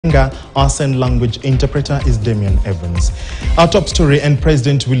Our sign language interpreter is Damian Evans. Our top story, and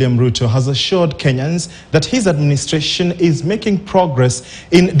President William Ruto has assured Kenyans that his administration is making progress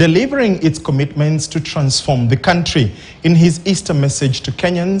in delivering its commitments to transform the country. In his Easter message to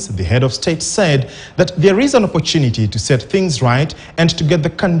Kenyans, the head of state said that there is an opportunity to set things right and to get the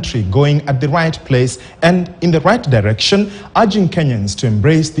country going at the right place and in the right direction, urging Kenyans to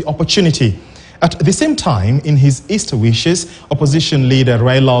embrace the opportunity. At the same time, in his Easter wishes, opposition leader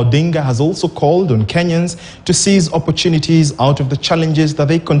Raila Odinga has also called on Kenyans to seize opportunities out of the challenges that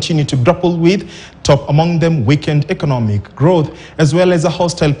they continue to grapple with, top among them weakened economic growth, as well as a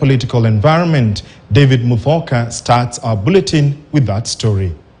hostile political environment. David Muthoka starts our bulletin with that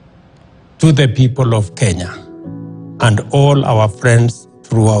story. To the people of Kenya and all our friends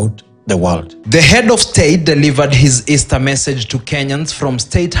throughout the world. The head of state delivered his Easter message to Kenyans from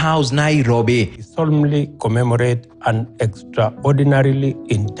State House, Nairobi. We solemnly commemorate an extraordinarily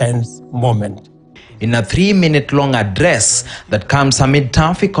intense moment. In a 3-minute-long address that comes amid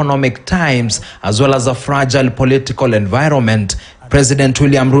tough economic times as well as a fragile political environment, President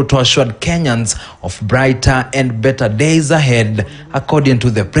William Ruto assured Kenyans of brighter and better days ahead. According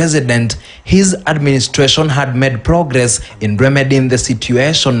to the president, his administration had made progress in remedying the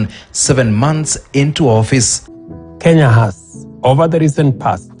situation 7 months into office. Kenya has, over the recent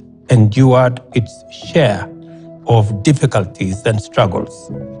past, endured its share of difficulties and struggles.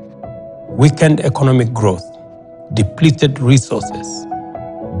 Weakened economic growth, depleted resources,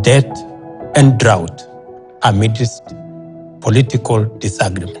 debt, and drought amidst political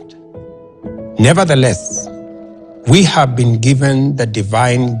disagreement. Nevertheless, we have been given the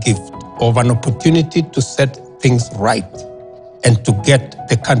divine gift of an opportunity to set things right and to get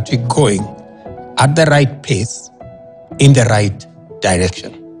the country going at the right pace, in the right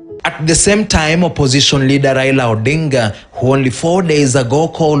direction. At the same time, opposition leader Raila Odinga, who only 4 days ago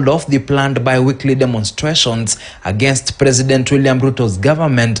called off the planned bi-weekly demonstrations against President William Ruto's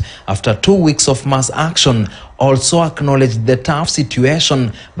government after 2 weeks of mass action, also acknowledged the tough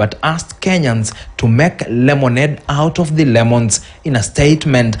situation but asked Kenyans to make lemonade out of the lemons. In a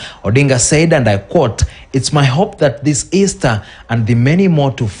statement, Odinga said, and I quote, "It's my hope that this Easter and the many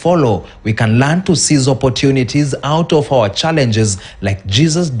more to follow, we can learn to seize opportunities out of our challenges like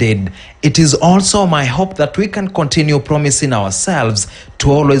Jesus did. It is also my hope that we can continue promising ourselves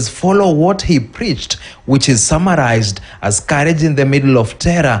to always follow what he preached, which is summarized as courage in the middle of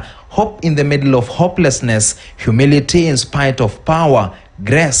terror, hope in the middle of hopelessness, humility in spite of power,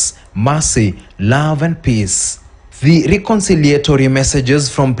 grace, mercy, love, and peace." The reconciliatory messages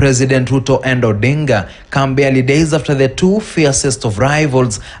from President Ruto and Odinga come barely days after the two fiercest of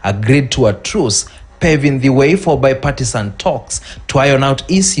rivals agreed to a truce, paving the way for bipartisan talks to iron out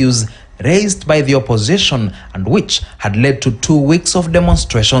issues raised by the opposition and which had led to 2 weeks of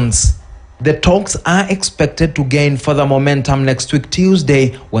demonstrations. The talks are expected to gain further momentum next week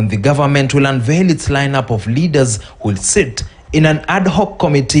Tuesday, when the government will unveil its lineup of leaders who will sit in an ad hoc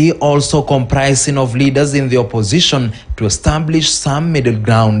committee also comprising of leaders in the opposition to establish some middle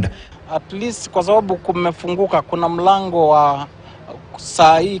ground. At least kwa sababu kumefunguka, kuna mlango wa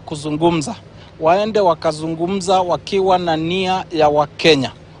saa hii kuzungumza. Waende wakazungumza wakiwa na nia ya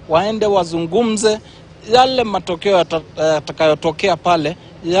Wakenya. Waende wazungumze yale matokeo yatakayotokea pale,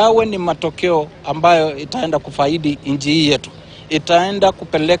 yawe ni matokeo ambayo itaenda kufaidi nchi hii yetu. Itaenda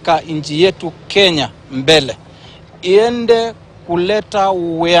kupeleka nchi yetu Kenya mbele. Iende kuleta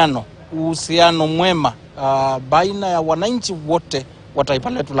uhusiano mwema baina ya wananchi wote wa taifa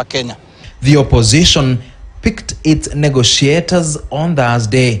letu la Kenya. The opposition picked its negotiators on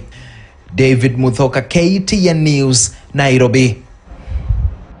Thursday. David Muthoka, KTN News, Nairobi.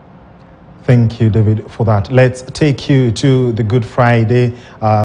 Thank you, David, for that. Let's take you to the Good Friday.